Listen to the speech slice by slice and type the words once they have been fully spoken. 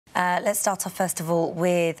Let's start off, first of all,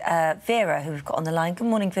 with Vera, who we've got on the line. Good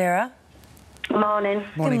morning, Vera. Morning.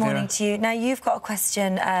 Good morning to you. Now, you've got a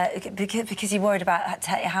question because you're worried about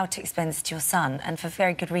how to explain this to your son, and for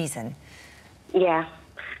very good reason. Yeah.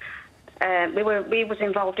 We was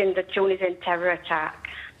involved in the Tunisian terror attack.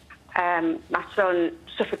 My son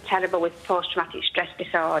suffered terrible with post-traumatic stress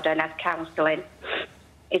disorder and had counselling.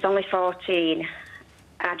 He's only 14.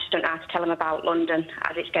 I just don't know how to tell him about London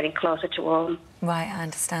as it's getting closer to home. Right, I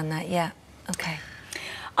understand that, yeah. OK.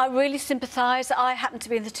 I really sympathise. I happened to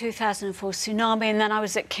be in the 2004 tsunami, and then I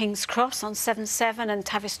was at King's Cross on 7/7 and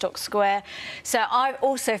Tavistock Square. So I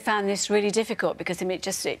also found this really difficult because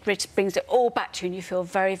it brings it all back to you and you feel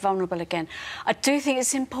very vulnerable again. I do think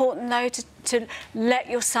it's important, though, to let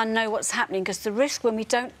your son know what's happening, because the risk when we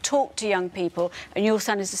don't talk to young people, and your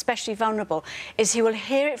son is especially vulnerable, is he will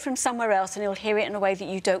hear it from somewhere else and he'll hear it in a way that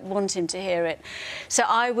you don't want him to hear it. So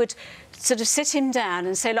I would sort of sit him down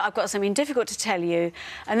and say, look, I've got something difficult to tell you,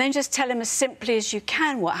 and then just tell him as simply as you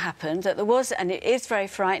can what happened, that there was, and it is very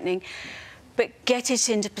frightening, but get it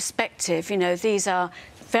into perspective. You know, these are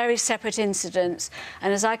very separate incidents,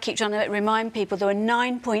 and as I keep trying to remind people, there were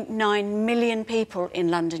 9.9 million people in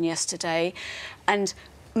London yesterday, and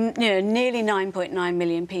nearly 9.9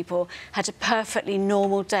 million people had a perfectly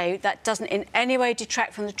normal day. That doesn't in any way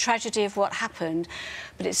detract from the tragedy of what happened,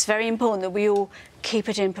 but it's very important that we all keep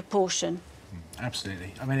it in proportion.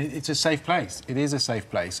 Absolutely. I mean, it's a safe place. It is a safe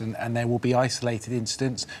place, and there will be isolated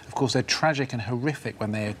incidents. Of course, they're tragic and horrific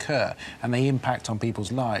when they occur, and they impact on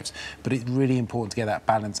people's lives. But it's really important to get that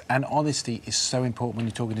balance, and honesty is so important when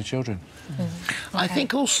you're talking to children. Okay. I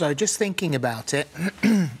think also, just thinking about it,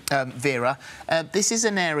 Vera, this is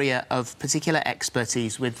an area of particular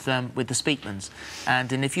expertise with the Speakmans,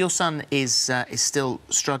 and if your son is still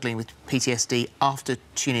struggling with PTSD after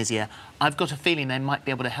Tunisia, I've got a feeling they might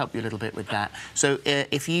be able to help you a little bit with that. So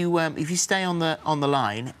if you stay on the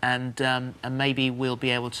line, and maybe we'll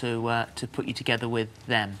be able to put you together with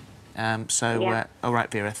them. All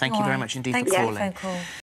right, Vera, thank you very much indeed for calling. Thank you for the phone call.